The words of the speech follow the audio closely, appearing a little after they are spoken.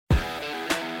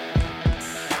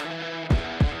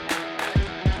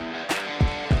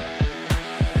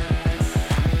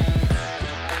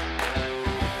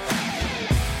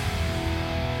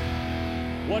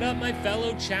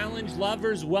fellow challenge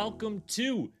lovers. Welcome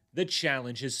to The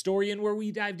Challenge Historian, where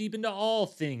we dive deep into all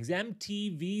things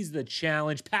MTV's The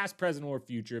Challenge, past, present, or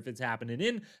future. If it's happening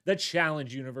in the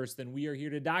Challenge universe, then we are here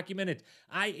to document it.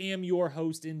 I am your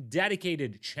host and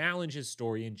dedicated Challenge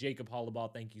historian, Jacob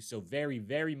Hollaball. Thank you so very,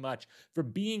 very much for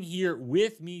being here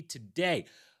with me today.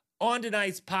 On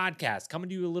tonight's podcast, coming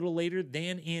to you a little later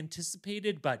than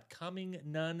anticipated, but coming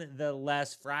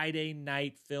nonetheless. Friday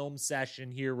night film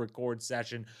session here, record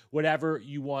session, whatever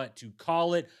you want to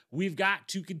call it. We've got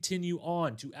to continue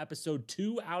on to episode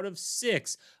 2 out of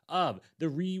 6 of the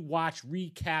Rewatch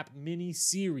Recap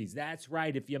mini-series. That's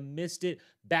right, if you missed it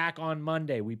back on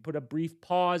Monday, we put a brief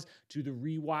pause to the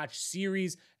Rewatch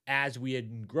series. As we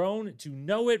had grown to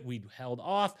know it, we held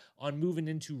off on moving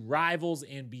into Rivals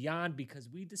and Beyond because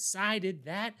we decided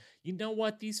that, you know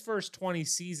what, these first 20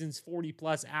 seasons, 40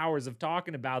 plus hours of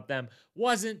talking about them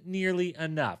wasn't nearly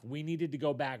enough. We needed to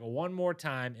go back one more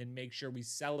time and make sure we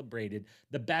celebrated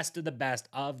the best of the best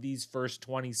of these first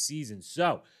 20 seasons.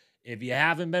 So, if you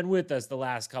haven't been with us the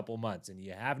last couple months and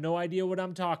you have no idea what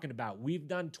I'm talking about, we've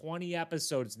done 20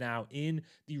 episodes now in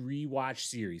the Rewatch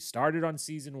series. Started on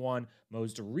season 1,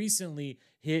 most recently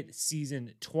hit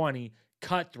season 20,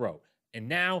 Cutthroat. And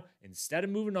now, instead of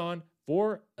moving on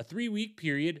for a 3-week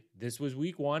period, this was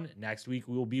week 1, next week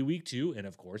will be week 2, and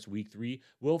of course, week 3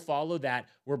 will follow that.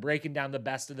 We're breaking down the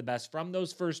best of the best from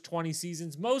those first 20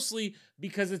 seasons, mostly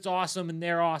because it's awesome and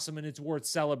they're awesome and it's worth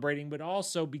celebrating, but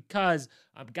also because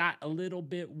I've got a little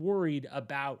bit worried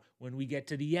about when we get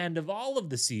to the end of all of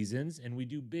the seasons and we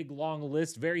do big, long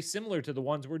lists, very similar to the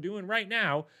ones we're doing right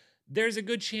now. There's a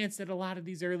good chance that a lot of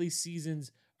these early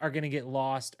seasons are going to get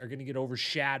lost, are going to get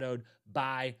overshadowed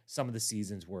by some of the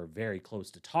seasons we're very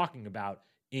close to talking about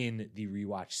in the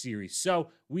Rewatch series. So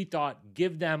we thought,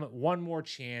 give them one more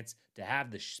chance to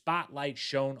have the spotlight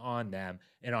shown on them.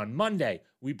 And on Monday,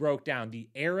 we broke down the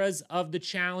eras of the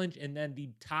challenge and then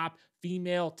the top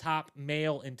female, top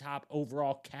male, and top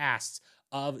overall casts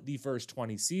of the first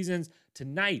 20 seasons.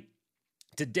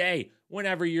 Today,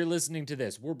 whenever you're listening to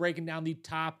this, we're breaking down the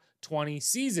top 20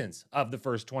 seasons of the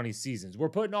first 20 seasons. We're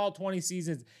putting all 20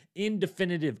 seasons in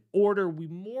definitive order. We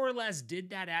more or less did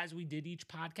that as we did each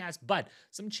podcast, but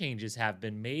some changes have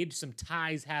been made. Some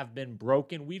ties have been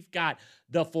broken. We've got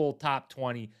the full top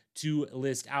 20 to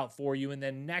list out for you. And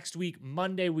then next week,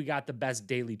 Monday, we got the best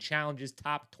daily challenges,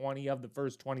 top 20 of the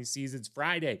first 20 seasons.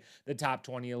 Friday, the top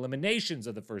 20 eliminations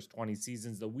of the first 20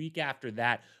 seasons. The week after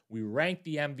that, we rank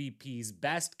the MVPs,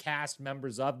 best cast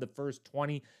members of the first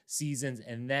 20 seasons.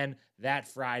 And then that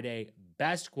Friday,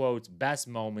 best quotes, best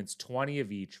moments, 20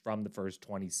 of each from the first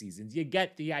 20 seasons. You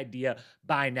get the idea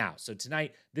by now. So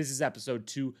tonight, this is episode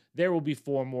 2. There will be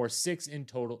 4 more, 6 in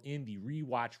total in the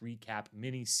Rewatch Recap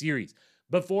mini-series.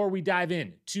 Before we dive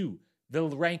in to the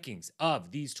rankings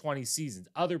of these 20 seasons,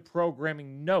 other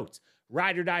programming notes,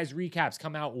 Ride or Die's recaps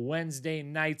come out Wednesday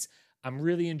nights. I'm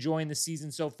really enjoying the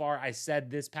season so far. I said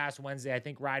this past Wednesday, I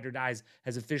think Ride or Dies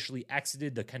has officially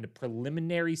exited the kind of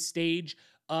preliminary stage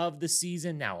of the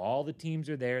season. Now all the teams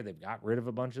are there. They've got rid of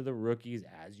a bunch of the rookies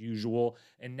as usual.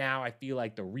 And now I feel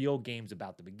like the real game's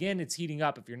about to begin. It's heating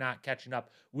up. If you're not catching up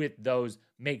with those,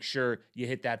 make sure you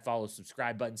hit that follow,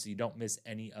 subscribe button so you don't miss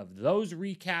any of those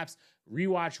recaps.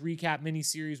 Rewatch Recap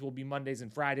mini-series will be Mondays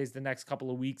and Fridays the next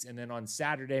couple of weeks, and then on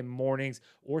Saturday mornings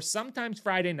or sometimes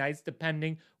Friday nights,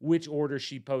 depending which order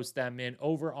she posts them in,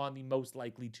 over on the Most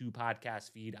Likely To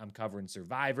podcast feed. I'm covering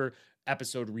Survivor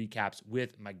episode recaps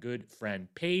with my good friend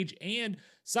Paige, and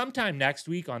sometime next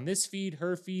week on this feed,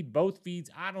 her feed, both feeds,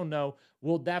 I don't know,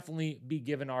 we'll definitely be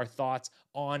giving our thoughts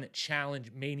on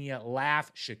Challenge Mania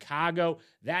Laugh Chicago.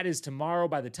 That is tomorrow.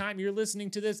 By the time you're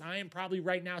listening to this, I am probably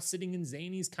right now sitting in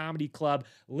Zany's Comedy Club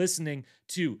listening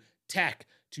to Tech,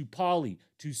 to Paulie,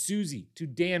 to Susie, to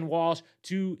Dan Walsh,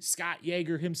 to Scott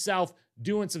Yeager himself,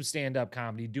 doing some stand-up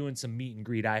comedy, doing some meet and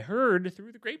greet. I heard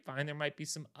through the grapevine there might be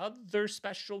some other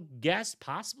special guests,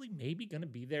 possibly maybe going to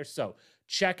be there. So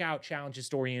check out Challenge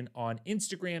Historian on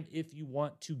Instagram if you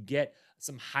want to get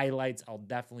some highlights. I'll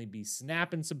definitely be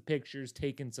snapping some pictures,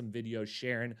 taking some videos,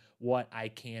 sharing what I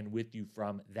can with you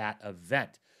from that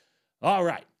event. All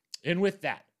right, and with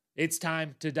that, it's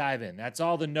time to dive in. That's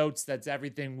all the notes. That's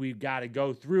everything we've got to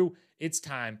go through. It's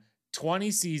time.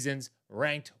 20 seasons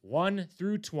ranked 1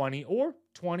 through 20 or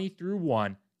 20 through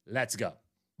 1. Let's go.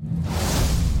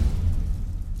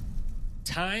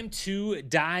 Time to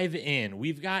dive in.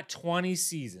 We've got 20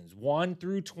 seasons, 1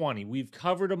 through 20. We've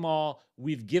covered them all.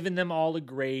 We've given them all a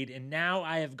grade. And now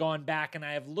I have gone back and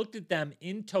I have looked at them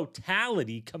in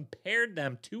totality, compared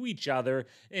them to each other,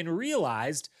 and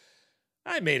realized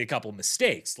I made a couple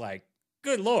mistakes. Like,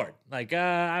 good Lord. Like,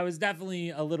 I was definitely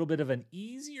a little bit of an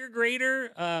easier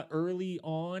grader early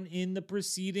on in the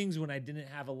proceedings when I didn't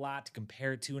have a lot to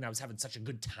compare it to. And I was having such a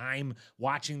good time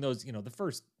watching those, the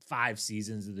first 5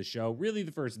 seasons of the show, really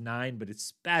the first 9, but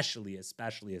especially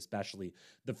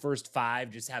the first 5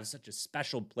 just have such a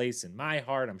special place in my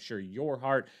heart. I'm sure your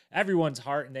heart, everyone's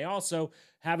heart. And they also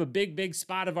have a big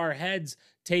spot of our heads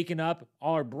taken up,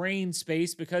 all our brain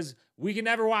space, because we can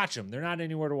never watch them. They're not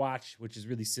anywhere to watch, which is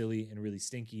really silly and really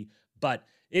stinky, but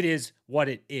it is what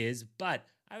it is. But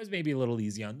I was maybe a little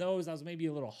easy on those. I was maybe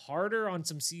a little harder on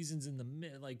some seasons in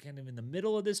the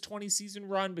middle of this 20 season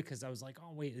run, because I was like,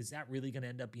 oh wait, is that really going to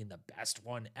end up being the best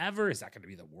one ever? Is that going to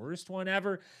be the worst one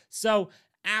ever? So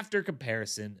after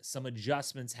comparison, some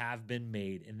adjustments have been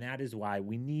made, and that is why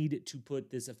we need to put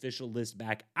this official list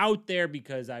back out there,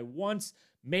 because I once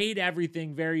made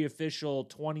everything very official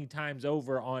 20 times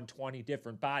over on 20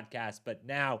 different podcasts, but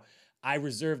now I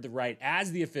reserve the right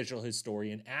as the official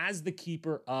historian, as the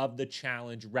keeper of the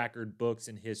challenge record books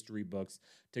and history books,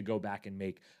 to go back and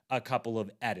make a couple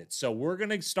of edits. So we're going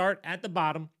to start at the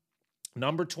bottom,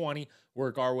 number 20,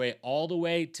 work our way all the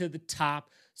way to the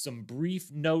top. Some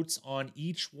brief notes on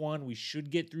each one. We should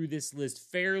get through this list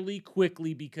fairly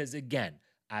quickly because, again,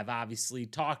 I've obviously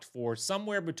talked for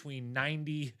somewhere between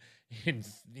 90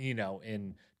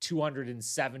 and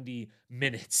 270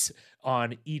 minutes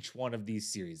on each one of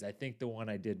these series. I think the one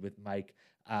I did with Mike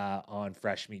on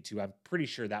Fresh Meat 2, I'm pretty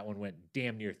sure that one went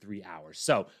damn near 3 hours.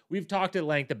 So we've talked at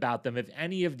length about them. If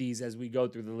any of these, as we go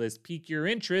through the list, pique your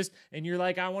interest and you're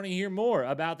like, I want to hear more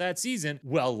about that season,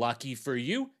 well, lucky for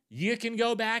you, you can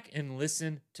go back and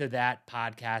listen to that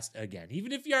podcast again.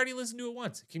 Even if you already listened to it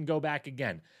once, you can go back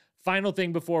again. Final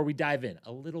thing before we dive in,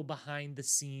 a little behind the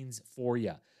scenes for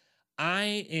you.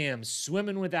 I am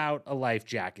swimming without a life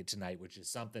jacket tonight, which is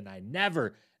something I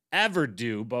never, ever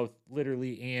do, both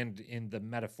literally and in the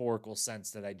metaphorical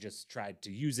sense that I just tried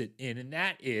to use it in. And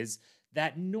that is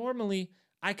that normally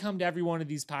I come to every one of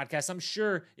these podcasts. I'm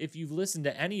sure if you've listened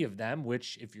to any of them,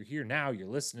 which if you're here now, you're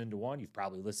listening to one, you've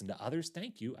probably listened to others.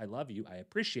 Thank you. I love you. I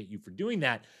appreciate you for doing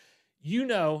that. You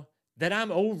know that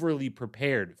I'm overly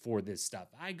prepared for this stuff.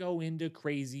 I go into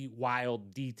crazy,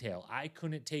 wild detail. I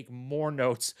couldn't take more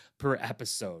notes per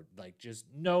episode. Like, just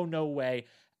no way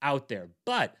out there.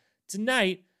 But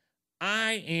tonight,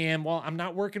 I'm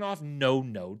not working off no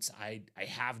notes. I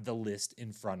have the list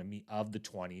in front of me of the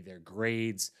 20, their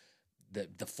grades,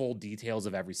 the full details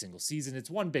of every single season. It's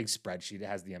one big spreadsheet. It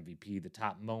has the MVP, the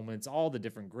top moments, all the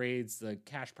different grades, the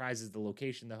cash prizes, the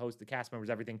location, the host, the cast members,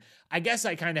 everything. I guess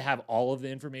I kind of have all of the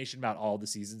information about all the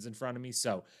seasons in front of me.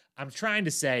 So I'm trying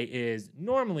to say is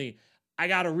normally I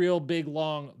got a real big,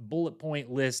 long bullet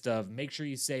point list of make sure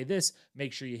you say this,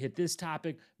 make sure you hit this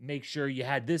topic, make sure you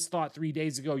had this thought 3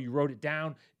 days ago, you wrote it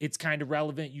down, it's kind of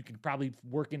relevant, you could probably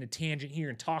work in a tangent here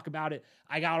and talk about it.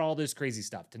 I got all this crazy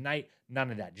stuff. Tonight, none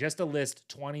of that. Just a list,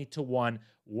 20 to 1.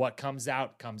 What comes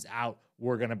out, comes out.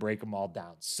 We're going to break them all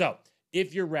down. So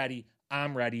if you're ready,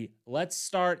 I'm ready. Let's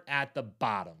start at the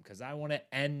bottom because I want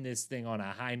to end this thing on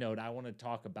a high note. I want to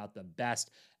talk about the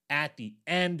best at the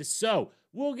end. So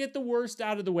we'll get the worst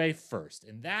out of the way first.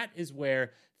 And that is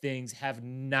where things have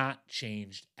not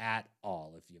changed at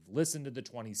all. If you've listened to the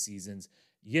 20 seasons,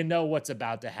 you know what's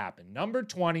about to happen. Number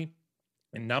 20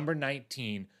 and number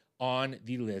 19 on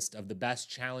the list of the best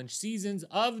challenge seasons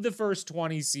of the first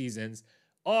 20 seasons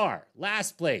are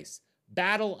last place,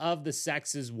 Battle of the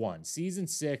Sexes 1. Season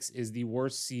 6 is the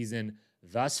worst season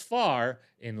thus far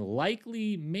and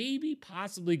likely, maybe,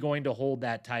 possibly going to hold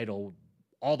that title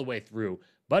all the way through.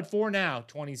 But for now,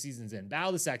 20 seasons in, Battle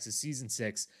of the Sexes, season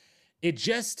 6, it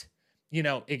just,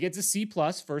 it gets a C+,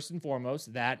 first and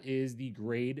foremost. That is the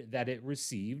grade that it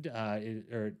received,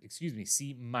 C-.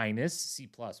 C+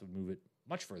 would move it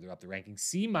much further up the ranking.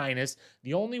 C-,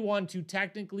 the only one to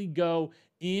technically go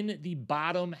in the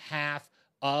bottom half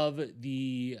of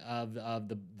the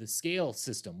scale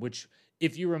system, which,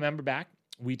 if you remember back,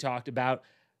 we talked about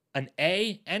an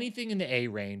A, anything in the A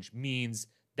range means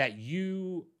that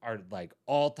you are like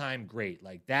all-time great.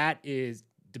 Like that is,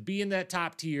 to be in that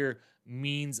top tier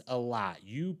means a lot.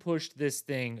 You pushed this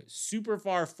thing super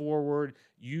far forward.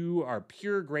 You are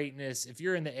pure greatness. If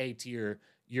you're in the A tier,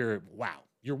 you're wow.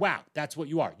 You're wow. That's what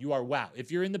you are. You are wow.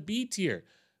 If you're in the B tier,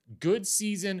 good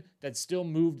season that still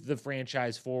moved the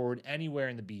franchise forward anywhere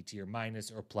in the B tier, minus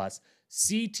or plus.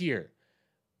 C tier,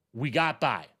 we got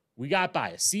by.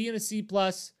 A C and a C+.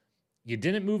 You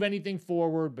didn't move anything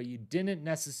forward, but you didn't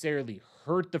necessarily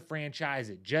hurt the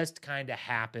franchise. It just kind of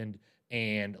happened.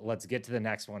 and let's get to the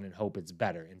next one and hope it's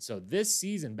better. And so this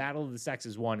season, Battle of the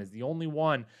Sexes 1 is the only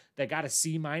one that got a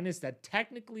C- that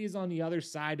technically is on the other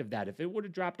side of that. If it would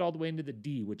have dropped all the way into the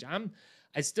D, which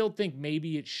I still think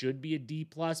maybe it should be a D+,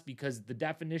 because the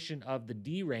definition of the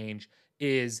D range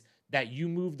is that you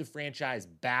move the franchise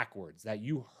backwards, that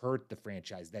you hurt the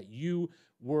franchise, that you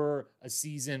were a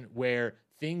season where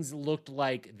things looked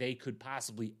like they could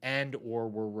possibly end or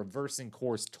were reversing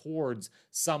course towards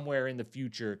somewhere in the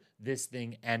future, this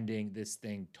thing ending, this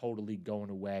thing totally going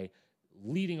away,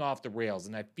 leading off the rails.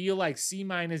 And I feel like C-,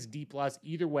 D+,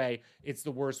 either way, it's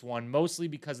the worst one, mostly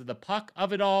because of the Puck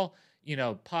of it all. You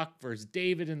know, Puck versus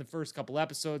David in the first couple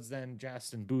episodes, then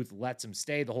Justin Booth lets him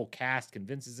stay. The whole cast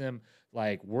convinces him,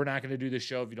 like, we're not going to do the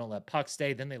show if you don't let Puck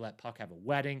stay. Then they let Puck have a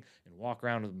wedding and walk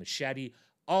around with a machete,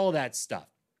 all of that stuff.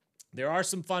 There are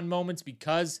some fun moments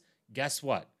because guess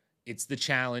what? It's the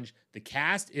challenge. The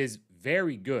cast is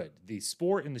very good. The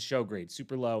sport and the show grade,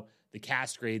 super low. The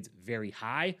cast grades very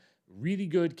high. Really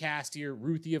good cast here.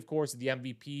 Ruthie, of course, the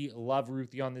MVP. Love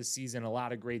Ruthie on this season. A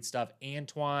lot of great stuff.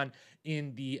 Antoine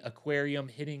in the aquarium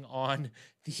hitting on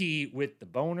with the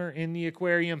boner in the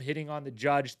aquarium, hitting on the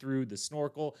judge through the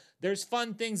snorkel. There's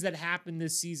fun things that happen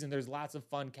this season. There's lots of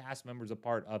fun cast members a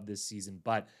part of this season,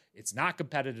 but it's not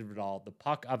competitive at all. The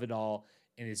Puck of it all,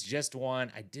 and it's just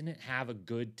one. I didn't have a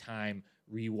good time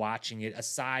rewatching it,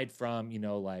 aside from,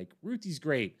 like, Ruthie's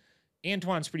great.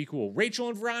 Antoine's pretty cool. Rachel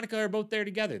and Veronica are both there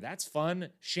together. That's fun.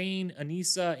 Shane,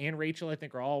 Anissa, and Rachel, I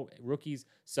think, are all rookies.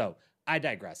 So I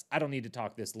digress. I don't need to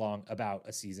talk this long about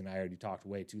a season I already talked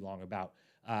way too long about.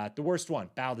 The worst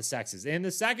one, Battle of the Sexes. And the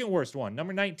second worst one,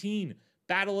 number 19,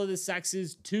 Battle of the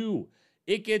Sexes 2.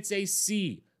 It gets a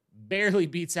C. Barely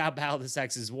beats out Battle of the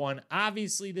Sexes 1.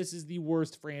 Obviously, this is the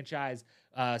worst franchise,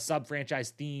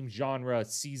 sub-franchise, theme, genre,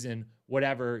 season,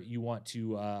 whatever you want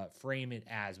to frame it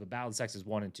as. But Battle of the Sexes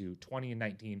 1 and 2, 20 and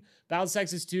 19. Battle of the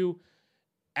Sexes 2,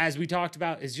 as we talked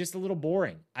about, is just a little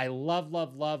boring. I love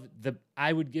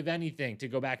I would give anything to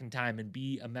go back in time and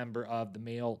be a member of the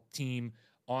male team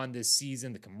on this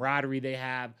season. The camaraderie they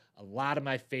have, a lot of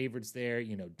my favorites there.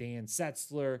 Dan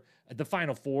Setzler, the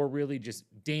final four, really just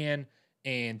Dan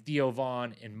and Theo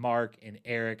Vaughn and Mark and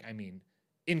Eric. I mean,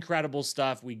 incredible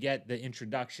stuff. We get the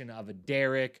introduction of a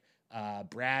Derek,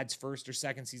 Brad's first or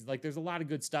second season. Like, there's a lot of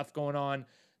good stuff going on.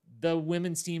 The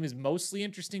women's team is mostly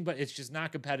interesting, but it's just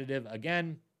not competitive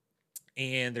again.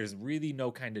 And there's really no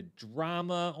kind of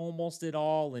drama almost at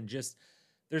all. And just,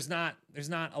 there's not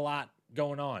a lot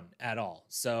going on at all.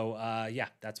 So yeah,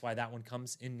 that's why that one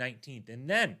comes in 19th. And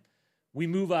then we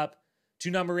move up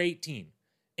to number 18.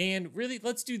 And really,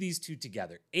 let's do these two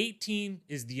together. 18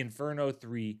 is the Inferno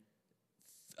 3.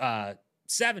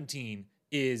 17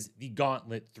 is the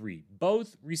Gauntlet 3.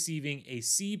 Both receiving a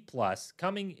C+.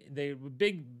 They were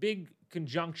big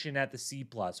conjunction at the C+.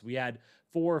 We had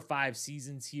 4 or 5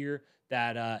 seasons here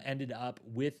that ended up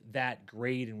with that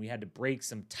grade, and we had to break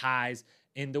some ties.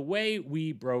 And the way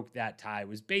we broke that tie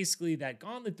was basically that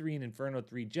Gauntlet 3 and Inferno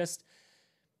 3 just...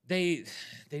 They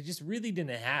just really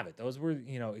didn't have it. Those were,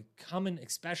 coming,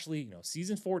 especially,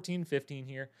 season 14, 15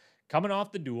 here, coming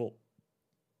off the duel.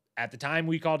 At the time,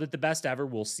 we called it the best ever.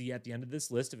 We'll see at the end of this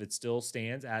list if it still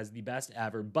stands as the best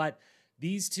ever. But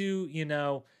these two,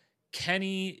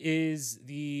 Kenny is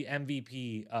the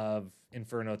MVP of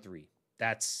Inferno 3.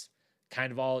 That's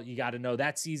kind of all you got to know.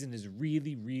 That season is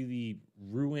really, really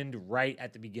ruined right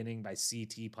at the beginning by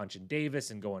CT punching Davis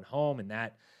and going home, and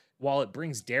that... While it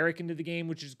brings Derek into the game,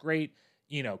 which is great,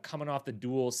 coming off the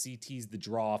duel, CT's the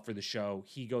draw for the show.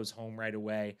 He goes home right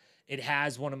away. It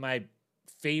has one of my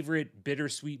favorite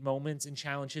bittersweet moments in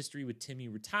challenge history with Timmy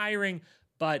retiring,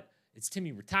 but it's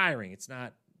Timmy retiring. It's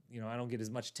not, I don't get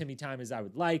as much Timmy time as I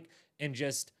would like, and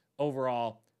just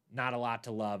overall, not a lot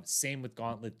to love. Same with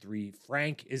Gauntlet 3.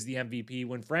 Frank is the MVP.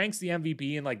 When Frank's the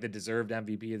MVP and, like, the deserved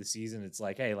MVP of the season, it's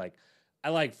like, hey, like, I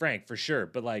like Frank for sure,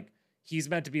 but, like, he's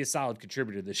meant to be a solid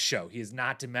contributor to this show. He is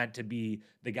not meant to be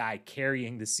the guy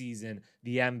carrying the season,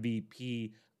 the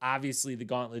MVP. Obviously, the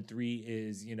Gauntlet 3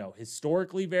 is,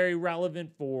 historically very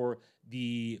relevant for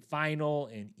the final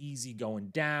and easy going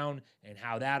down and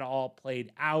how that all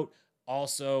played out.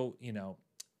 Also,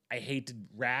 I hate to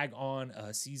rag on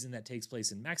a season that takes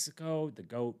place in Mexico. The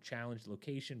GOAT Challenge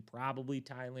location, probably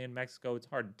Thailand, Mexico. It's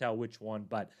hard to tell which one,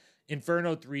 but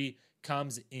Inferno 3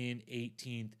 comes in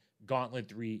 18th. Gauntlet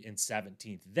 3 in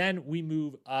 17th. Then we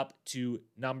move up to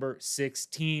number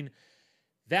 16.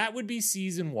 That would be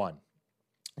season 1.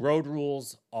 Road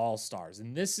Rules All-Stars.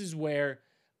 And this is where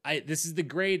this is the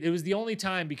grade. It was the only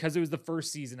time, because it was the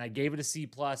first season, I gave it a C+,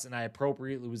 and I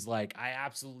appropriately was like, I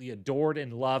absolutely adored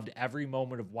and loved every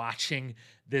moment of watching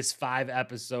this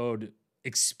 5-episode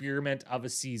experiment of a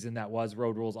season that was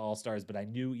Road Rules All-Stars, but I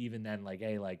knew even then, like,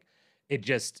 hey, like, it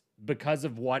just, because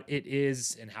of what it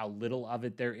is and how little of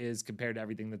it there is compared to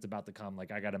everything that's about to come,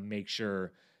 like, I got to make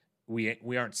sure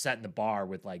we aren't setting the bar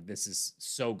with, like, this is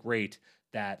so great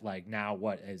that, like, now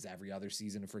what is every other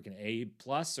season a freaking A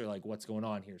plus, or like what's going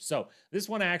on here? So this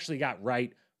one I actually got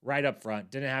right up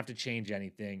front. Didn't have to change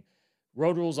anything.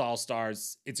 Road Rules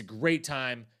All-Stars. It's a great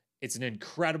time. It's an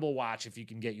incredible watch if you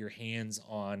can get your hands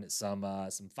on some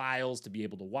files to be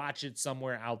able to watch it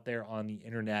somewhere out there on the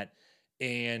internet.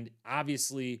 And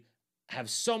obviously have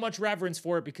so much reverence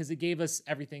for it because it gave us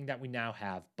everything that we now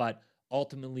have. But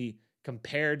ultimately,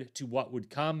 compared to what would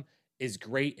come, is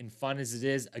great and fun as it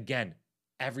is. Again,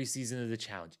 every season of the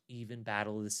challenge, even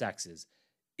Battle of the Sexes,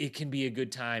 it can be a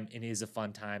good time and is a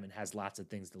fun time and has lots of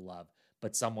things to love.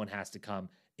 But someone has to come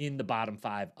in the bottom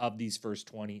 5 of these first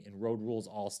 20, and Road Rules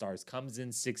All-Stars comes in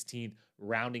 16th,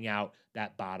 rounding out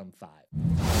that bottom 5.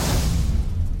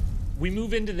 We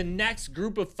move into the next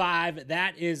group of 5.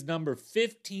 That is number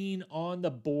 15 on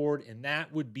the board, and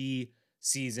that would be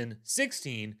season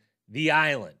 16, The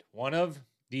Island. One of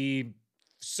the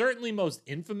certainly most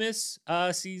infamous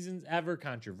seasons ever,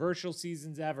 controversial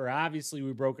seasons ever. Obviously,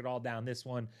 we broke it all down this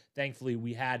one. Thankfully,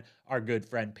 we had our good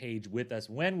friend Paige with us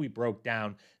when we broke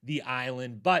down The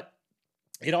Island, but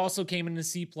it also came in a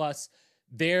C+.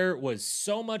 There was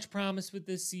so much promise with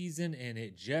this season, and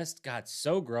it just got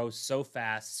so gross, so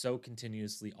fast, so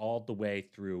continuously all the way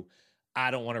through.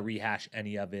 I don't want to rehash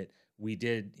any of it. We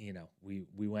did,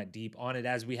 we went deep on it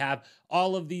as we have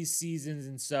all of these seasons,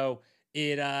 and so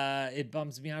it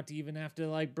bums me out to even have to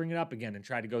like bring it up again and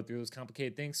try to go through those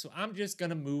complicated things. So I'm just going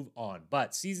to move on.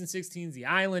 But season 16's The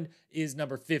Island is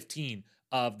number 15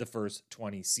 of the first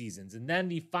 20 seasons. And then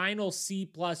the final C+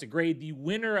 grade, the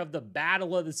winner of the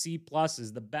Battle of the C+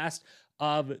 is the best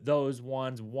of those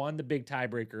ones, won the big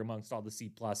tiebreaker amongst all the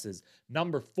C+.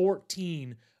 Number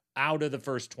 14 out of the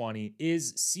first 20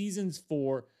 is seasons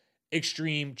 4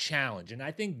 Extreme Challenge. And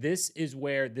I think this is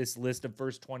where this list of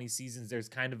first 20 seasons, there's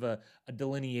kind of a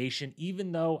delineation.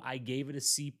 Even though I gave it a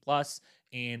C+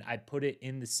 and I put it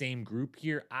in the same group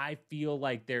here, I feel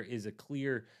like there is a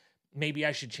clear, maybe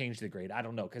I should change the grade. I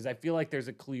don't know, because I feel like there's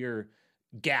a clear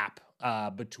gap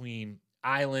between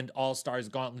Island, All-Stars,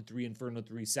 Gauntlet 3, Inferno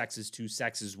 3, Sexes 2,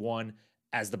 Sexes 1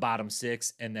 as the bottom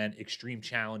 6, and then Extreme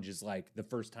Challenge is like the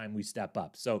first time we step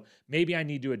up. So maybe I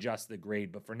need to adjust the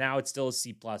grade, but for now it's still a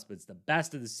C+, but it's the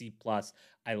best of the C+.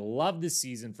 I love this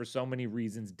season for so many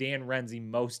reasons. Dan Renzi,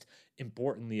 most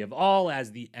importantly of all,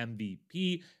 as the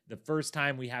MVP. The first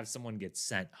time we have someone get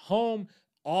sent home,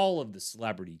 all of the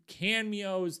celebrity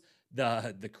cameos,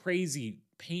 the crazy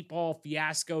paintball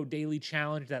fiasco daily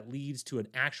challenge that leads to an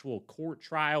actual court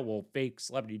trial. Well, fake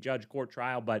celebrity judge court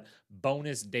trial, but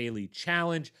bonus daily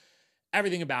challenge.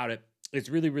 Everything about it, it's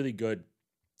really, really good.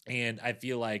 And I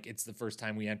feel like it's the first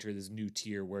time we enter this new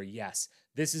tier where, yes,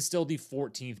 this is still the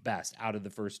 14th best out of the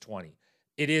first 20.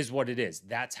 It is what it is.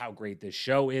 That's how great this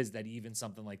show is, that even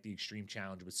something like the Extreme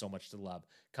Challenge with so much to love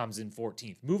comes in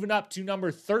 14th. Moving up to number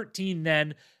 13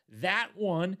 then, that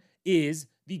one is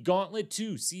the Gauntlet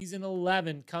 2. Season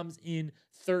 11 comes in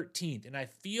 13th. And I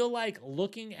feel like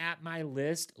looking at my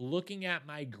list, looking at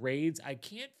my grades, I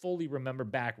can't fully remember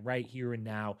back right here and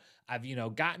now. I've,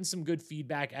 gotten some good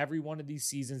feedback every one of these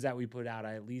seasons that we put out.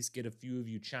 I at least get a few of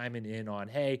you chiming in on,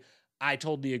 hey, I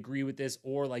totally agree with this,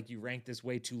 or like you rank this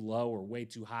way too low or way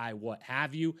too high, what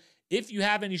have you. If you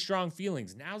have any strong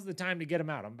feelings, now's the time to get them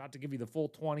out. I'm about to give you the full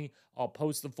 20. I'll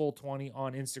post the full 20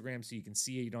 on Instagram so you can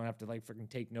see it. You don't have to like freaking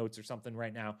take notes or something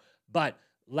right now. But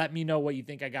let me know what you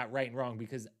think I got right and wrong,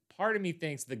 because part of me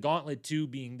thinks the Gauntlet 2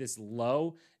 being this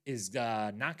low is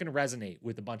not going to resonate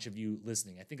with a bunch of you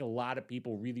listening. I think a lot of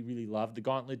people really, really love the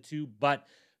Gauntlet 2, but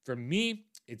for me,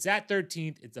 it's at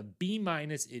 13th. It's a B-.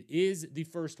 It is the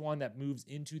first one that moves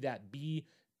into that B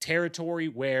territory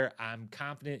where I'm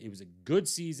confident it was a good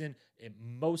season. It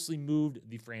mostly moved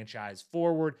the franchise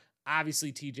forward.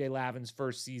 Obviously, TJ Lavin's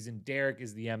first season. Derek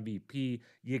is the MVP.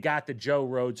 You got the Joe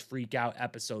Rhodes Freak Out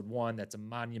episode 1. That's a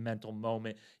monumental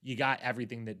moment. You got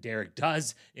everything that Derek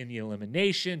does in the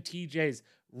elimination. TJ's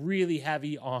really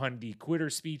heavy on the quitter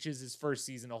speeches his first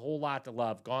season. A whole lot to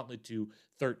love. Gauntlet 2,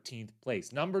 13th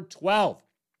place. Number 12,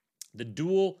 the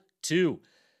Duel 2.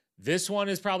 This one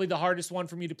is probably the hardest one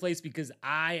for me to place because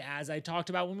as I talked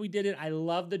about when we did it, I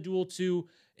love the Duel 2.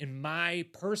 In my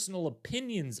personal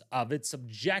opinions of it,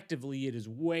 subjectively, it is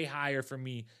way higher for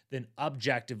me than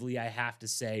objectively, I have to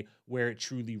say, where it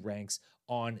truly ranks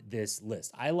on this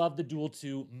list. I love the Duel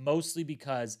 2 mostly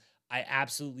because I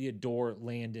absolutely adore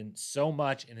Landon so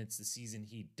much, and it's the season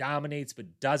he dominates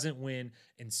but doesn't win.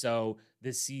 And so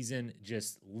this season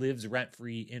just lives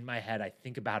rent-free in my head. I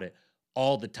think about it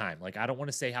all the time. Like, I don't want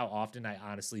to say how often I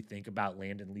honestly think about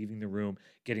Landon leaving the room,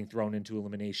 getting thrown into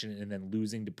elimination, and then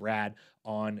losing to Brad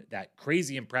on that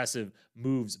crazy impressive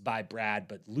moves by Brad,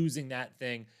 but losing that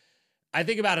thing. I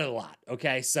think about it a lot.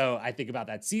 Okay. So I think about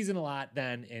that season a lot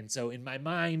then. And so in my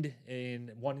mind,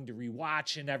 in wanting to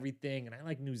rewatch and everything, and I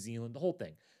like New Zealand, the whole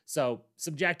thing. So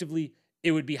subjectively,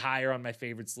 it would be higher on my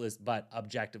favorites list, but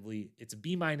objectively, it's a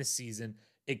B- season.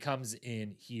 It comes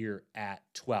in here at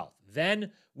 12th.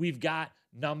 Then we've got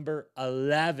number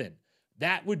 11.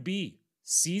 That would be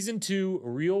season 2,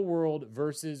 Real World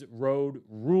versus Road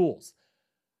Rules.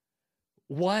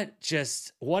 What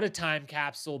a time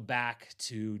capsule back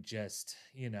to just,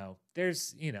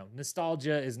 there's,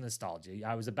 nostalgia is nostalgia.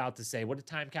 I was about to say, what a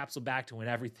time capsule back to when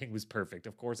everything was perfect.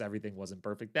 Of course, everything wasn't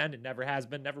perfect then. It never has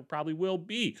been, never probably will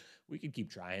be. We can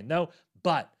keep trying though.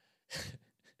 But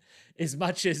as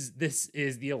much as this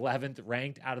is the 11th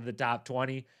ranked out of the top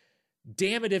 20,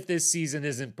 damn it if this season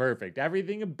isn't perfect.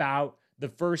 Everything about the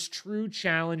first true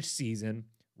challenge season,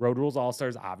 Road Rules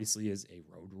All-Stars obviously is a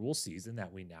Road Rules season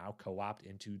that we now co-opt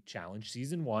into Challenge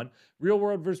Season 1. Real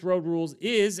World versus Road Rules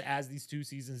is, as these 2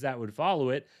 seasons that would follow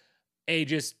it, a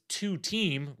just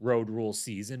 2-team Road Rules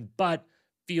season, but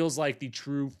feels like the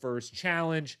true first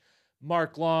challenge.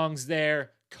 Mark Long's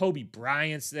there. Kobe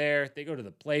Bryant's there. They go to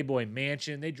the Playboy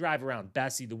Mansion. They drive around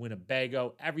Bessie, the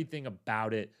Winnebago. Everything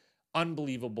about it.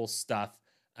 Unbelievable stuff.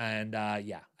 And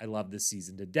I love this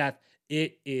season to death.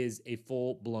 It is a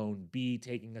full-blown B,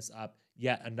 taking us up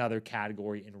yet another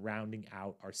category and rounding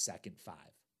out our second 5.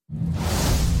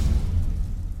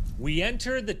 We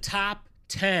enter the top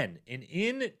 10, and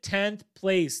in 10th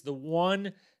place, the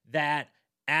one that,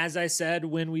 as I said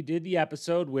when we did the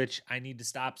episode, which I need to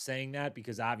stop saying that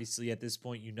because obviously at this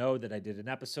point you know that I did an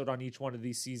episode on each one of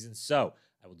these seasons, so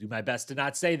I will do my best to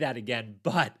not say that again,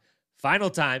 but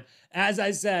final time, as I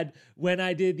said when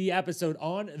I did the episode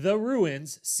on The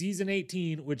Ruins, season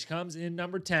 18, which comes in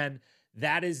number 10,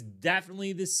 that is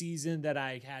definitely the season that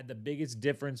I had the biggest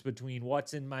difference between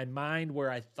what's in my mind,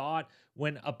 where I thought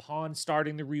when upon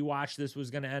starting the rewatch this was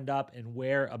going to end up, and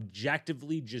where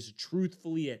objectively, just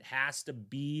truthfully, it has to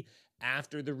be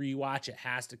after the rewatch. It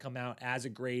has to come out as a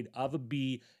grade of a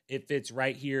B. It fits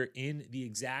right here in the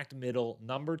exact middle,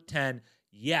 number 10.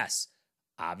 Yes,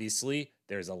 obviously,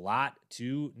 there's a lot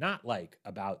to not like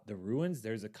about The Ruins.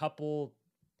 There's a couple,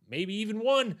 maybe even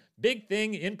one big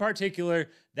thing in particular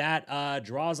that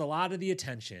draws a lot of the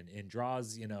attention and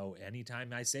draws,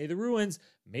 anytime I say The Ruins,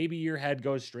 maybe your head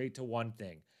goes straight to one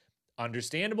thing.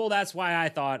 Understandable. That's why I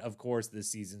thought, of course, this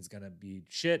season's going to be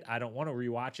shit. I don't want to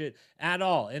rewatch it at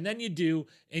all. And then you do,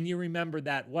 and you remember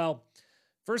that, well,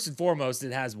 first and foremost,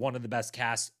 it has one of the best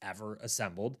casts ever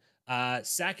assembled.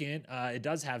 Second, it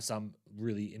does have some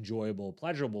really enjoyable,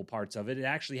 pleasurable parts of it. It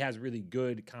actually has really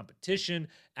good competition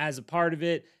as a part of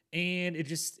it. And it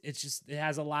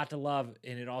has a lot to love.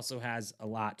 And it also has a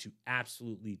lot to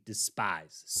absolutely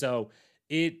despise. So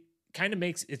it kind of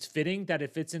makes it's fitting that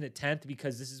it fits in at 10th,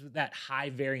 because this is that high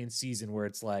variance season where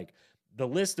it's like the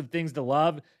list of things to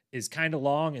love is kind of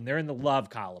long, and they're in the love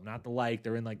column, not the like.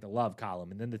 They're in like the love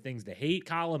column. And then the things to hate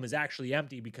column is actually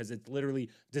empty because it's literally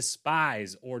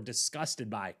despise or disgusted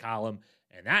by column.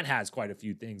 And that has quite a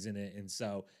few things in it. And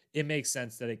so it makes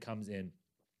sense that it comes in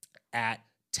at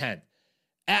 10th.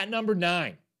 At number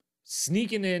 9,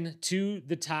 sneaking in to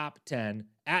the top 10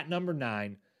 at number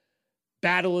 9,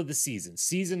 Battle of the Season,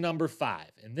 season number 5.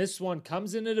 And this one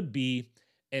comes in at a B.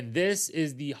 And this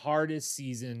is the hardest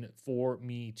season for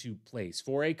me to place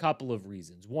for a couple of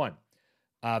reasons. One,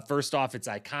 first off, it's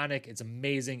iconic. It's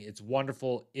amazing. It's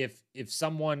wonderful. If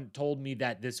someone told me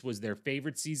that this was their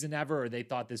favorite season ever, or they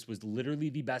thought this was literally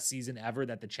the best season ever,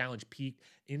 that the challenge peaked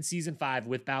in season 5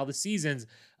 with Battle of the Seasons,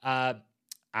 I,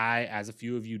 as a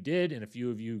few of you did, and a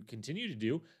few of you continue to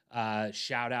do,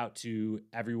 shout out to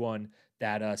everyone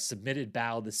that submitted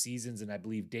Battle of the Seasons. And I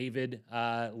believe David,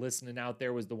 listening out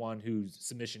there, was the one whose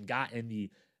submission got in the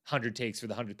 100 takes for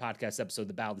the 100th podcast episode.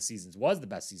 The Battle of the Seasons was the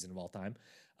best season of all time.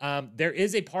 There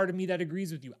is a part of me that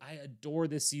agrees with you. I adore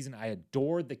this season. I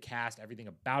adore the cast. Everything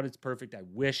about it's perfect. I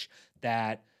wish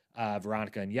that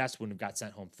Veronica and Yes wouldn't have got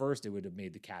sent home first. It would have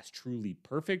made the cast truly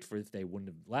perfect for if they wouldn't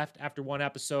have left after one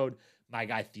episode. My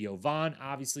guy Theo Von,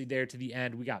 obviously there to the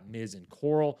end. We got Miz and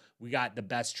Coral. We got the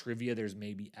best trivia there's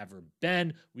maybe ever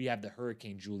been. We have the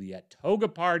Hurricane Juliet Toga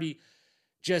Party.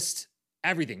 Just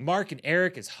everything. Mark and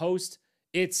Eric as host.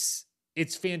 It's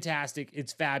fantastic.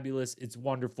 It's fabulous. It's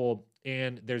wonderful.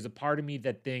 And there's a part of me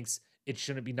that thinks it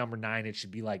shouldn't be number 9. It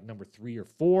should be like number 3 or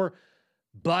 4.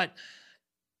 But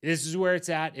this is where it's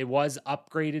at. It was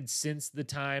upgraded since the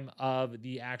time of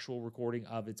the actual recording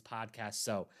of its podcast.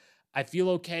 So I feel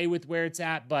okay with where it's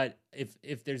at. But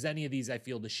if there's any of these I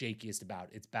feel the shakiest about,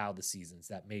 it's Battle of the Seasons,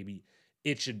 that maybe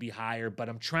it should be higher. But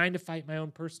I'm trying to fight my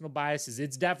own personal biases.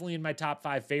 It's definitely in my top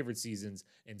 5 favorite seasons.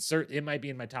 And it might be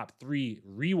in my top 3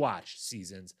 rewatch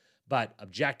seasons. But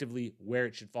objectively, where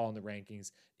it should fall in the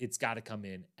rankings, it's got to come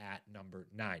in at number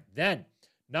 9. Then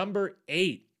number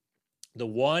 8. The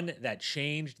one that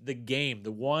changed the game,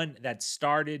 the one that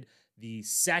started the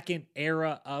second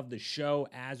era of the show,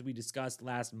 as we discussed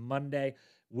last Monday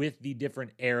with the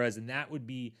different eras, and that would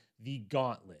be the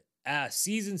Gauntlet.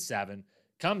 Season 7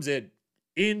 comes in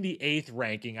the 8th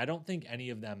ranking. I don't think any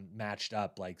of them matched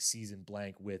up like season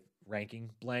blank with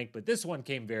ranking blank, but this one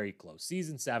came very close.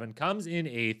 Season 7 comes in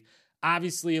 8th.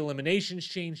 Obviously, eliminations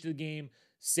changed the game.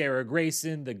 Sarah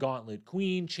Grayson, the Gauntlet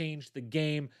Queen, changed the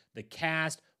game. The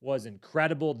cast was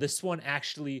incredible. This one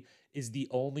actually is the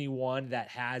only one that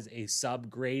has a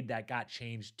subgrade that got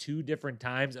changed 2 different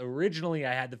times. Originally,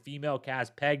 I had the female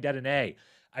cast pegged at an A.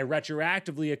 I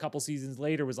retroactively, a couple seasons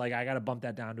later, was like, I got to bump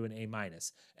that down to an A-.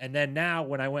 And then now,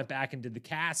 when I went back and did the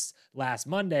casts last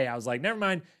Monday, I was like, never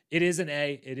mind, it is an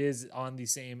A. It is on the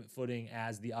same footing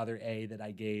as the other A that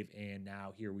I gave, and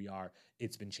now here we are.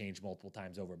 It's been changed multiple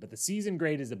times over. But the season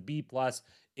grade is a B+.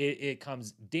 It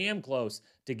comes damn close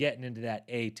to getting into that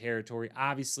A territory.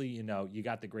 Obviously, you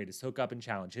got the greatest hookup in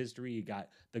challenge history. You got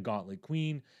the Gauntlet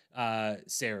Queen,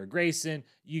 Sarah Grayson.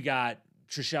 You got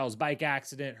Trishelle's bike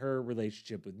accident, her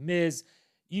relationship with Miz.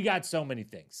 You got so many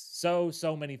things.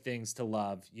 So many things to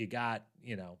love. You got,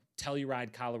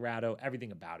 Telluride, Colorado,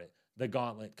 everything about it. The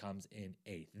Gauntlet comes in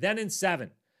 8th. Then in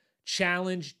 7th,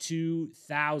 Challenge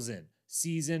 2000,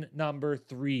 season number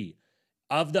 3.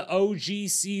 Of the OG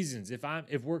seasons,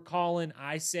 if we're calling,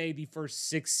 I say the first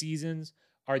 6 seasons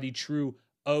are the true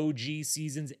OG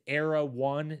seasons, era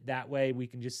 1. That way we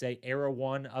can just say era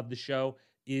 1 of the show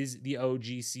is the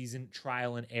OG season,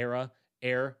 trial and era,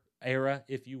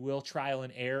 if you will, trial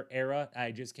and error era.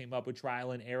 I just came up with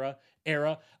trial and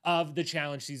era of the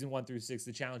Challenge season 1 through 6.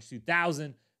 The Challenge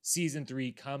 2000 season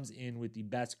 3 comes in with the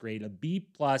best grade, a B+,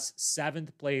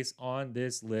 7th place on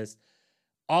this list.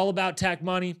 All about Tech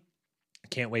Money.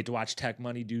 Can't wait to watch Tech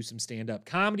Money do some stand-up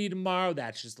comedy tomorrow.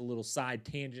 That's just a little side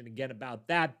tangent again about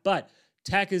that. But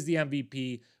Tech is the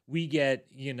MVP. We get,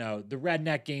 the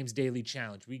Redneck Games Daily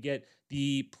Challenge. We get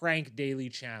the Prank Daily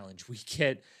Challenge. We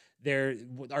get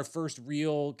our first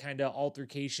real kind of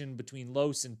altercation between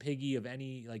Los and Piggy of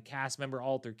any cast member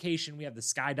altercation. We have the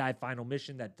skydive final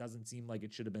mission that doesn't seem like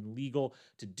it should have been legal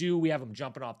to do. We have them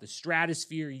jumping off the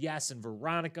stratosphere. Yes, and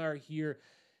Veronica are here.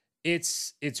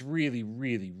 It's really,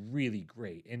 really, really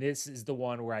great. And this is the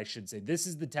one where I should say this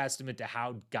is the testament to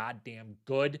how goddamn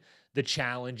good the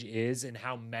challenge is and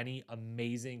how many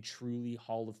amazing, truly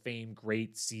Hall of Fame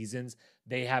great seasons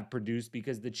they have produced,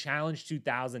 because the Challenge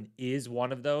 2000 is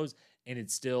one of those, and it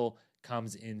still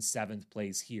comes in 7th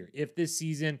place here. If this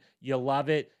season you love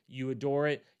it, you adore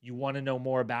it, you want to know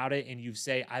more about it, and you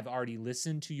say, I've already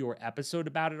listened to your episode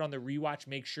about it on the rewatch,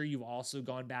 make sure you've also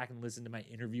gone back and listened to my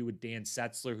interview with Dan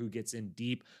Setzler, who gets in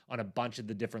deep on a bunch of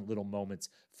the different little moments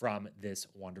from this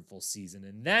wonderful season.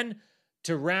 And then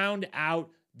to round out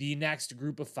the next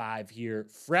group of 5 here,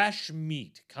 Fresh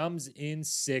Meat comes in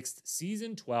 6th,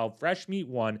 season 12. Fresh Meat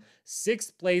won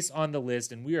 6th place on the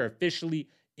list, and we are officially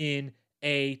in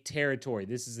A territory.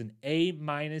 This is an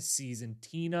A- season.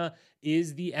 Tina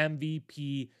is the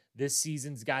MVP. This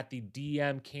season's got the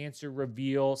DM cancer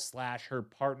reveal / her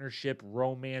partnership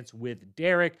romance with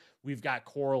Derek. We've got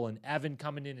Coral and Evan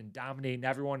coming in and dominating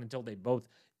everyone until they both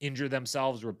injure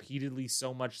themselves repeatedly,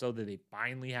 so much so that they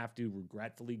finally have to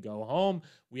regretfully go home.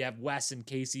 We have Wes and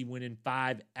Casey winning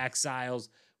 5 Exiles.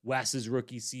 Wes's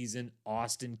rookie season,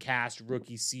 Austin Cast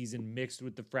rookie season mixed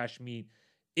with the Fresh Meat.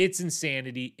 It's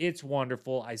insanity. It's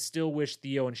wonderful. I still wish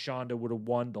Theo and Shonda would have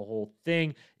won the whole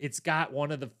thing. It's got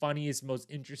one of the funniest, most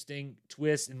interesting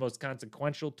twists and most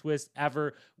consequential twists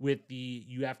ever with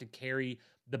you have to carry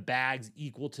the bags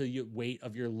equal to the weight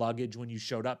of your luggage when you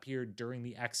showed up here during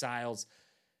the Exiles.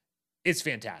 It's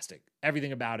fantastic.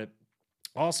 Everything about it.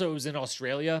 Also, it was in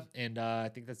Australia, and I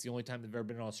think that's the only time they've ever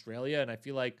been in Australia, and I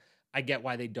feel like I get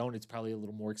why they don't. It's probably a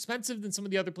little more expensive than some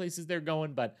of the other places they're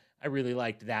going, but I really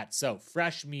liked that. So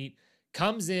Fresh Meat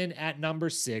comes in at number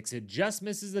 6. It just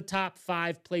misses the top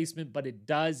 5 placement, but it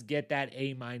does get that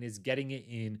A-, getting it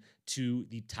in to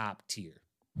the top tier.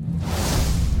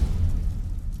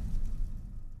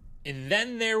 And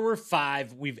then there were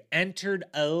 5. We've entered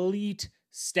Elite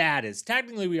status.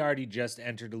 Technically, we already just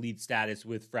entered elite status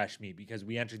with fresh meat because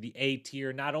we entered the A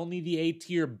tier. Not only the A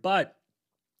tier, but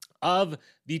of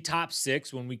the top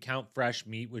 6, when we count fresh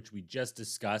meat, which we just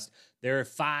discussed, there are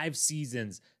 5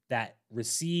 seasons that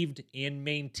received and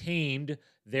maintained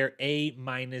their A-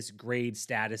 grade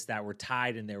status that were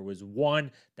tied, and there was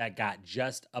one that got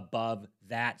just above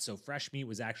that. So fresh meat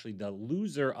was actually the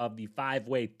loser of the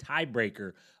 5-way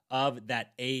tiebreaker of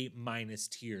that A-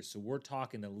 tier. So we're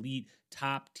talking elite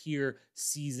top tier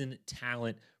season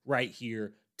talent right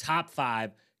here. Top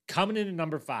 5 coming in at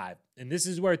number 5. And this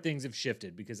is where things have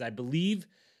shifted, because I believe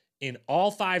in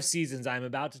all 5 seasons I'm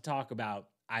about to talk about,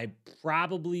 I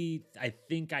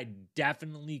think I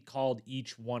definitely called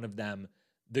each one of them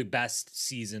the best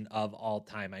season of all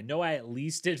time. I know I at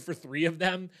least did for 3 of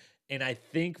them. And I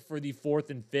think for the 4th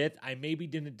and 5th, I maybe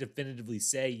didn't definitively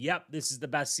say, yep, this is the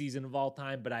best season of all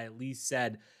time, but I at least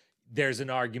said there's an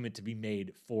argument to be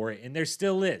made for it. And there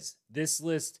still is. This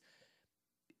list,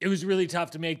 it was really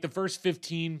tough to make. The first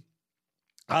 15,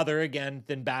 other again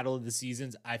than Battle of the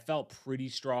Seasons, I felt pretty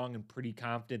strong and pretty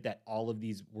confident that all of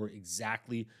these were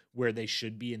exactly where they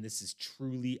should be. And this is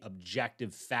truly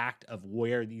objective fact of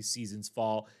where these seasons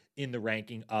fall in the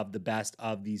ranking of the best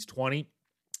of these 20.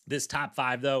 This top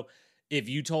 5, though, if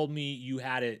you told me you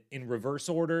had it in reverse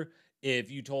order,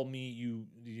 if you told me you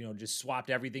just swapped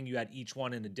everything, you had each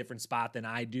one in a different spot than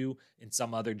I do in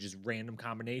some other just random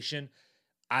combination,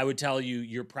 I would tell you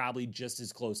you're probably just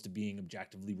as close to being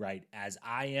objectively right as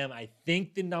I am. I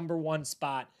think the number 1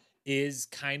 spot is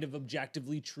kind of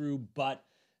objectively true, but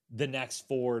the next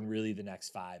 4 and really the next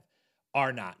 5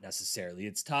 are not necessarily.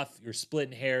 It's tough. You're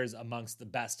splitting hairs amongst the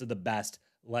best of the best.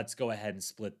 Let's go ahead and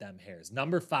split them hairs.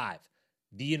 Number 5,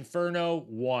 The Inferno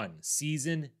 1,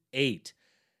 Season 8.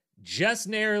 Just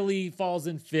narrowly falls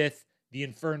in 5th. The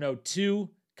Inferno 2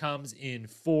 comes in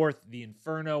 4th. The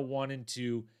Inferno 1 and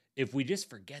 2, if we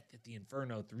just forget that the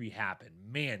Inferno 3 happened,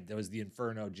 man, there was the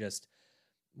Inferno just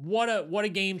what a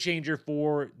game changer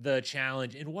for the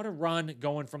challenge, and what a run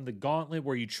going from the gauntlet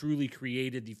where you truly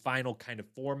created the final kind of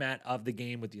format of the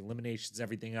game with the eliminations,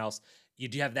 everything else. You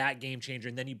do have that game changer,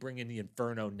 and then you bring in the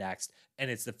Inferno next,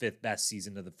 and it's the 5th best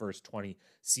season of the first 20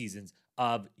 seasons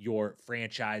of your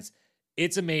franchise.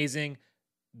 It's amazing.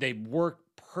 They work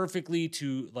perfectly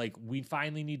to, like, we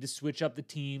finally need to switch up the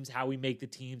teams, how we make the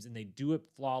teams, and they do it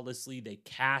flawlessly. They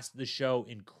cast the show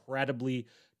incredibly,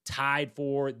 tied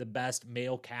for the best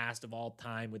male cast of all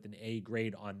time with an A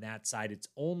grade on that side. It's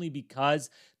only because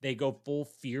they go full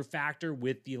Fear Factor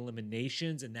with the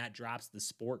eliminations, and that drops the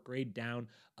sport grade down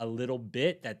a little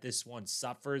bit, that this one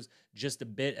suffers just a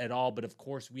bit at all. But of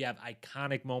course, we have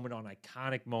iconic moment on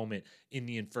iconic moment in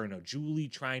the Inferno. Julie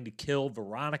trying to kill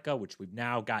Veronica, which we've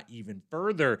now got even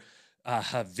further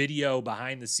video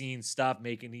behind the scenes stuff,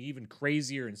 making it even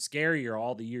crazier and scarier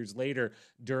all the years later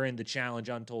during the Challenge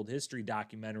Untold History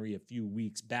documentary a few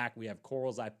weeks back. We have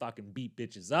Coral's "I fucking beat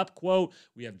bitches up" quote.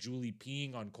 We have Julie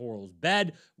peeing on Coral's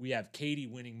bed. We have Katie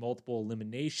winning multiple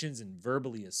eliminations and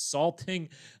verbally assaulting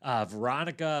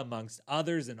Veronica, amongst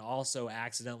others, and also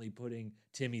accidentally putting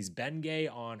Timmy's Bengay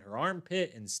on her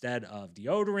armpit instead of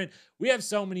deodorant. We have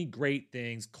so many great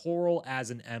things. Coral as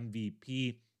an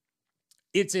MVP.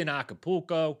 It's in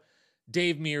Acapulco.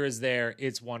 Dave Mirra is there.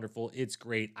 It's wonderful. It's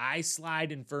great. I slide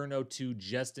Inferno 2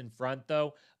 just in front,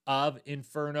 though, of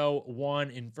Inferno 1.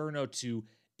 Inferno 2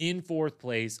 in 4th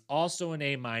place, also an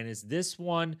A-. This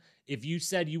one, if you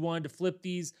said you wanted to flip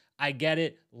these, I get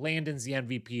it. Landon's the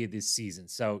MVP of this season.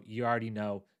 So you already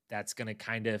know that's going to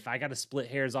kind of, if I got to split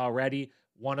hairs already,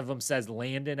 one of them says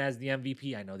Landon as the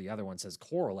MVP. I know the other one says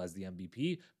Coral as the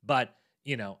MVP, but,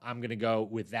 I'm going to go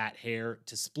with that hair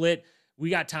to split. We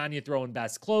got Tanya throwing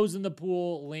best clothes in the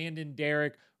pool. Landon,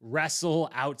 Derek wrestle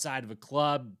outside of a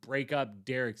club, break up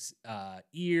Derek's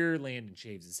ear. Landon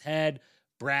shaves his head.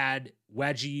 Brad,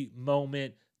 wedgie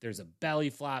moment. There's a belly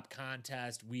flop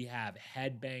contest. We have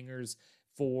headbangers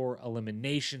for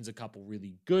eliminations, a couple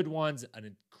really good ones, an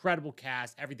incredible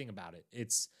cast, everything about it.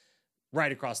 It's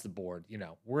right across the board.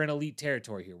 We're in elite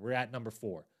territory here. We're at number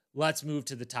 4. Let's move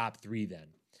to the top 3 then.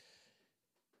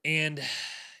 And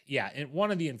yeah, and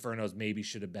one of the Infernos maybe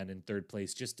should have been in 3rd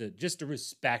place just to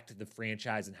respect the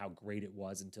franchise and how great it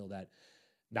was until that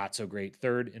not so great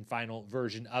 3rd and final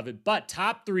version of it. But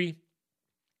top 3,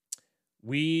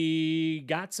 we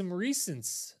got some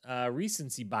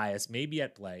recency bias maybe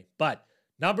at play. But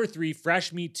number 3,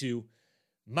 Fresh Meat 2,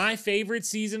 my favorite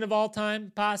season of all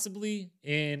time, possibly.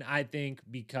 And I think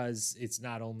because it's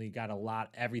not only got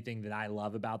everything that I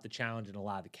love about the challenge and a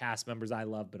lot of the cast members I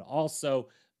love, but also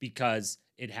because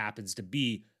it happens to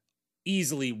be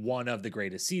easily one of the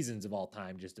greatest seasons of all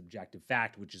time, just objective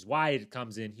fact, which is why it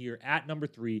comes in here at number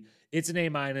 3. It's an A-.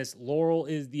 Laurel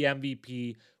is the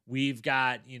MVP. We've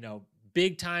got,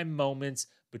 big time moments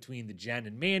between the Jen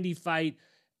and Mandy fight,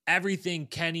 everything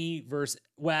Kenny versus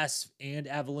Wes and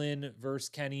Evelyn versus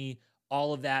Kenny,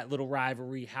 all of that little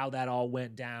rivalry, how that all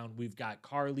went down. We've got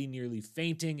Carly nearly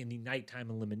fainting in the nighttime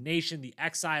elimination, the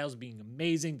Exiles being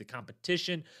amazing, the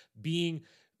competition being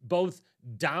both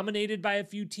dominated by a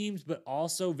few teams, but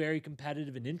also very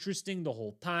competitive and interesting the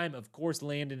whole time. Of course,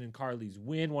 Landon and Carly's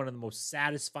win, one of the most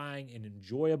satisfying and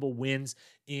enjoyable wins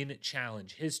in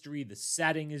challenge history. The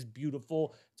setting is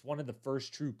beautiful. It's one of the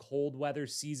first true cold weather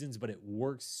seasons, but it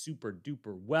works super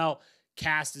duper well.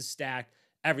 Cast is stacked,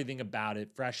 everything about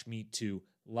it. Fresh meat too.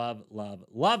 Love, love,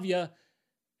 love ya.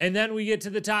 And then we get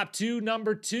to the top 2.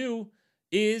 Number 2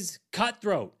 is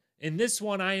Cutthroat. And this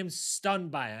one I am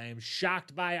stunned by. I am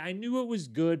shocked by. I knew it was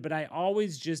good, but I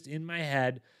always just in my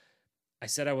head, I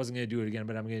said I wasn't going to do it again,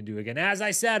 but I'm going to do it again. As I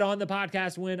said on the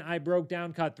podcast when I broke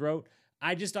down Cutthroat,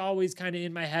 I just always kind of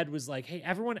in my head was like, hey,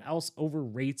 everyone else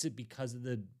overrates it because of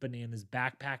the Bananas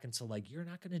backpack. And so you're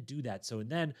not going to do that. So, and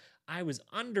then I was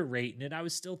underrating it. I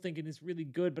was still thinking it's really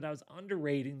good, but I was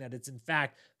underrating that it's in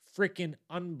fact freaking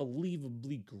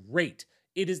unbelievably great.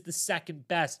 It is the second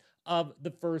best of the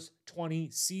first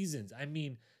 20 seasons. I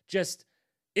mean,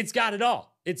 it's got it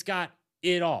all. It's got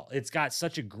it all. It's got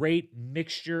such a great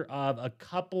mixture of a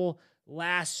couple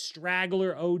last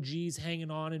straggler OGs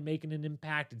hanging on and making an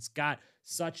impact. It's got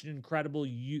such an incredible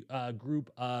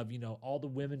group of, all the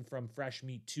women from Fresh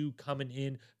Meat 2 coming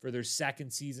in for their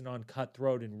second season on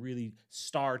Cutthroat and really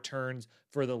star turns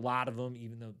for the lot of them,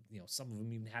 even though, some of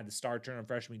them even had the star turn on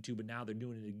Fresh Meat 2, but now they're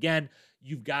doing it again.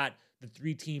 You've got the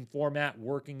 3-team format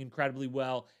working incredibly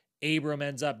well. Abram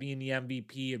ends up being the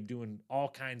MVP of doing all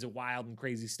kinds of wild and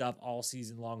crazy stuff all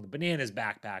season long. The Bananas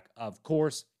backpack, of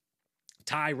course.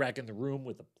 Ty wrecking the room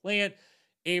with a plant.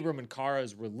 Abram and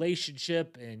Kara's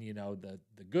relationship and,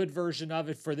 the good version of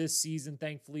it for this season.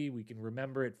 Thankfully, we can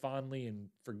remember it fondly and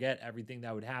forget everything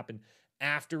that would happen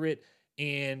after it.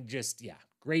 And just,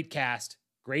 great cast,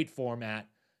 great format,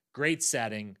 great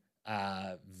setting.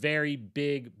 Very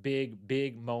big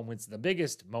moments. The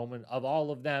biggest moment of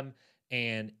all of them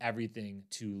and everything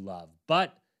to love.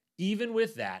 But even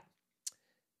with that,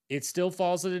 it still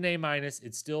falls at an A-.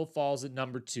 It still falls at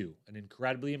number 2. An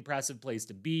incredibly impressive place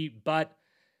to be. But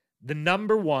the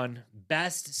number 1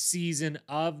 best season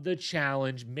of the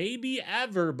challenge, maybe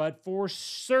ever, but for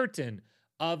certain,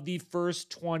 of the first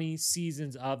 20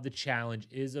 seasons of the challenge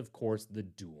is, of course, The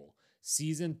Duel.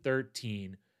 Season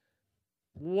 13.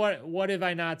 What have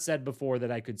I not said before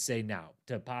that I could say now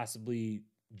to possibly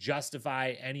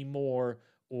justify any more?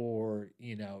 Or,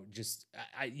 you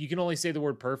can only say the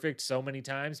word perfect so many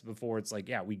times before it's like,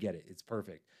 yeah, we get it. It's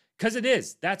perfect. Because it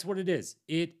is. That's what it is.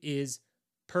 It is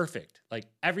perfect.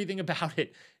 Everything about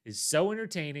it is so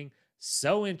entertaining,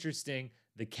 so interesting.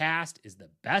 The cast is the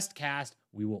best cast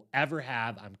we will ever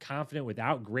have. I'm confident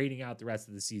without grading out the rest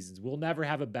of the seasons. We'll never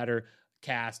have a better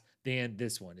cast than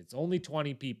this one. It's only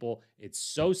 20 people. It's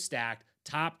so stacked.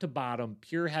 Top to bottom,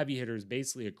 pure heavy hitters,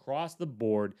 basically across the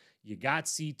board. You got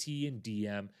CT and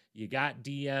DM. You got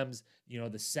DM's,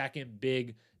 the second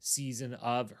big season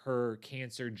of her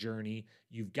cancer journey.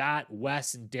 You've got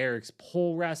Wes and Derek's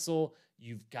pole wrestle.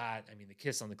 You've got, the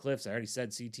kiss on the cliffs. I already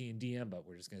said CT and DM, but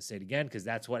we're just going to say it again because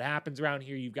that's what happens around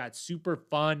here. You've got super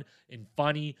fun and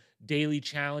funny daily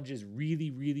challenges,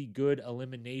 really, really good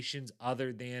eliminations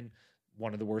other than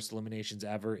one of the worst eliminations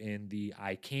ever in the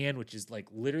I Can, which is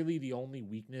literally the only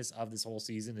weakness of this whole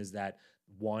season is that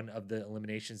one of the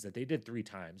eliminations that they did 3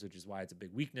 times, which is why it's a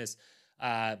big weakness,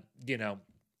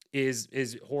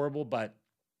 is horrible. But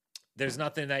there's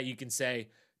nothing that you can say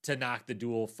to knock The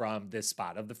Duel from this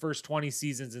spot. Of the first 20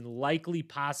 seasons and likely,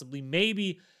 possibly,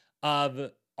 maybe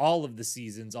of all of the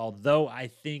seasons, although I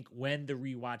think when the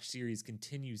rewatch series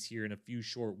continues here in a few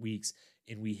short weeks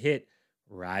and we hit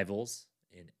Rivals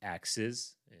and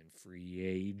X's and Free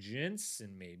Agents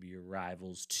and maybe a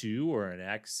Rivals 2 or an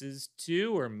X's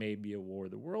 2 or maybe a War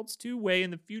of the Worlds 2 way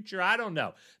in the future. I don't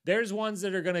know. There's ones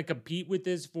that are going to compete with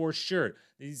this for sure.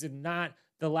 These are not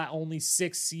the only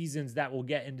 6 seasons that will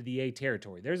get into the A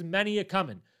territory. There's many a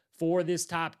coming for this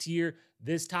top tier.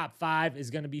 This top 5 is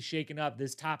going to be shaken up.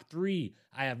 This top 3,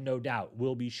 I have no doubt,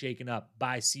 will be shaken up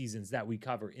by seasons that we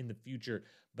cover in the future.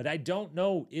 But I don't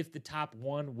know if the top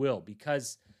 1 will,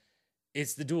 because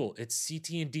it's The Duel. It's CT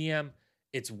and DM.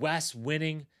 It's Wes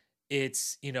winning.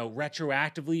 It's,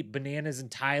 retroactively Bananas and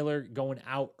Tyler going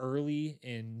out early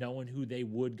and knowing who they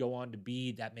would go on to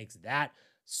be. That makes that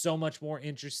so much more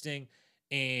interesting.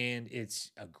 And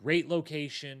it's a great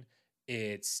location.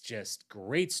 It's just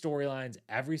great storylines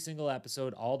every single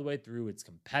episode, all the way through. It's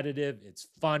competitive. It's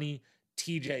funny.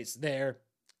 TJ's there.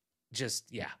 Just,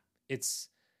 yeah, it's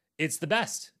the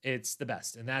best. It's the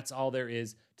best. And that's all there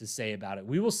is to say about it.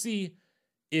 We will see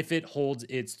if it holds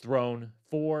its throne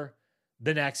for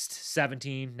the next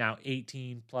 17, now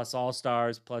 18, plus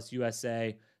All-Stars, plus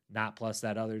USA, not plus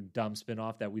that other dumb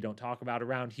spinoff that we don't talk about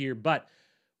around here. But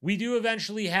we do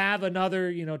eventually have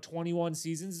another, 21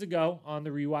 seasons to go on the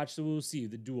rewatch, so we'll see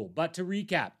the duel. But to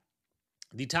recap,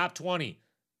 the top 20,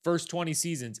 first 20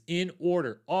 seasons in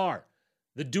order are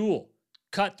The Duel,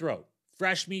 Cutthroat,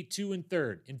 Fresh Meat 2 and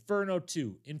 3rd, Inferno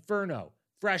 2, Inferno,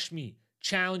 Fresh Meat,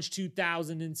 Challenge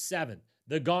 2007,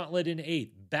 The Gauntlet in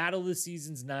 8th, Battle of the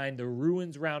Seasons 9, The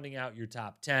Ruins rounding out your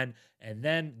top 10, and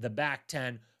then the back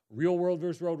 10, Real World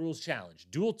vs. Road Rules Challenge,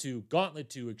 Duel 2, Gauntlet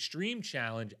 2, Extreme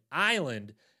Challenge,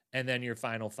 Island, and then your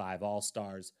final 5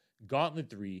 All-Stars, Gauntlet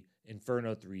 3,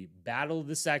 Inferno 3, Battle of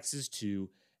the Sexes 2,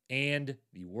 and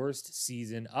the worst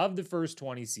season of the first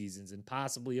 20 seasons and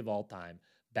possibly of all time,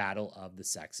 Battle of the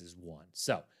Sexes 1.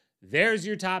 So there's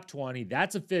your top 20.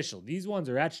 That's official. These ones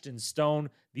are etched in stone.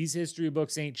 These history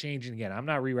books ain't changing again. I'm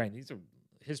not rewriting. These are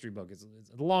history book. It's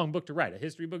a long book to write. A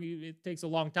history book, it takes a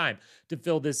long time to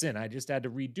fill this in. I just had to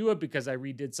redo it because I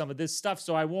redid some of this stuff,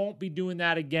 so I won't be doing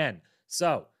that again.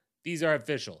 So these are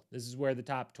official. This is where the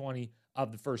top 20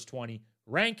 of the first 20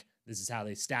 rank. This is how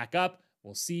they stack up.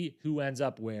 We'll see who ends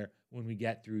up where when we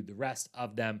get through the rest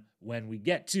of them, when we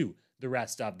get to the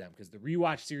rest of them, because the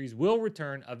rewatch series will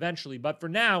return eventually. But for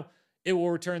now, it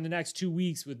will return the next 2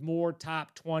 weeks with more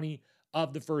top 20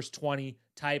 of the first 20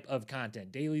 type of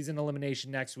content. Dailies and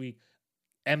elimination next week,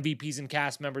 MVPs and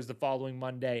cast members the following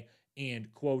Monday,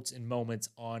 and quotes and moments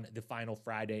on the final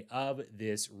Friday of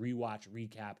this rewatch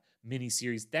recap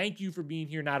mini-series. Thank you for being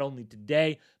here not only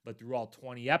today, but through all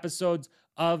 20 episodes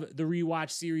of the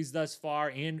rewatch series thus far,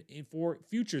 and for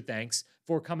future thanks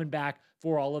for coming back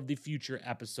for all of the future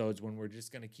episodes when we're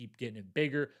just going to keep getting it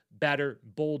bigger, better,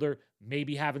 bolder,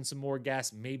 maybe having some more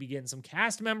guests, maybe getting some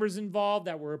cast members involved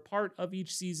that were a part of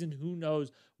each season. Who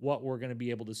knows what we're going to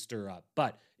be able to stir up.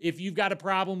 But if you've got a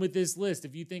problem with this list,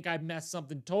 if you think I've messed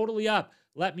something totally up,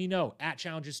 let me know at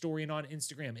Challenge Historian on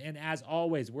Instagram. And as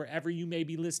always, wherever you may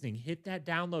be listening, hit that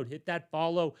download, hit that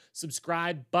follow,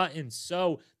 subscribe button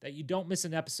so that you don't miss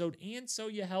an episode, and so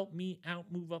you help me out,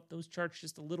 move up those charts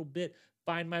just a little bit,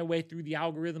 find my way through the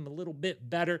algorithm a little bit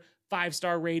better.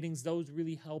 5-star ratings, those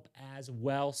really help as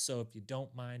well. So if you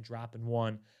don't mind dropping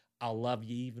one, I'll love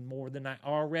you even more than I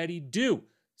already do.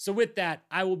 So with that,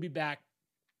 I will be back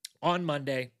on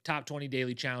Monday, top 20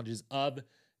 daily challenges of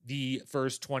the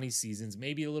first 20 seasons,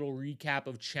 maybe a little recap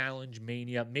of Challenge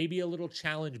Mania, maybe a little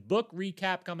challenge book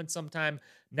recap coming sometime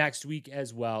next week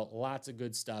as well. Lots of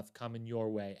good stuff coming your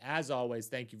way. As always,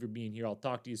 thank you for being here. I'll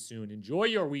talk to you soon. Enjoy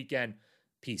your weekend.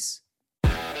 Peace.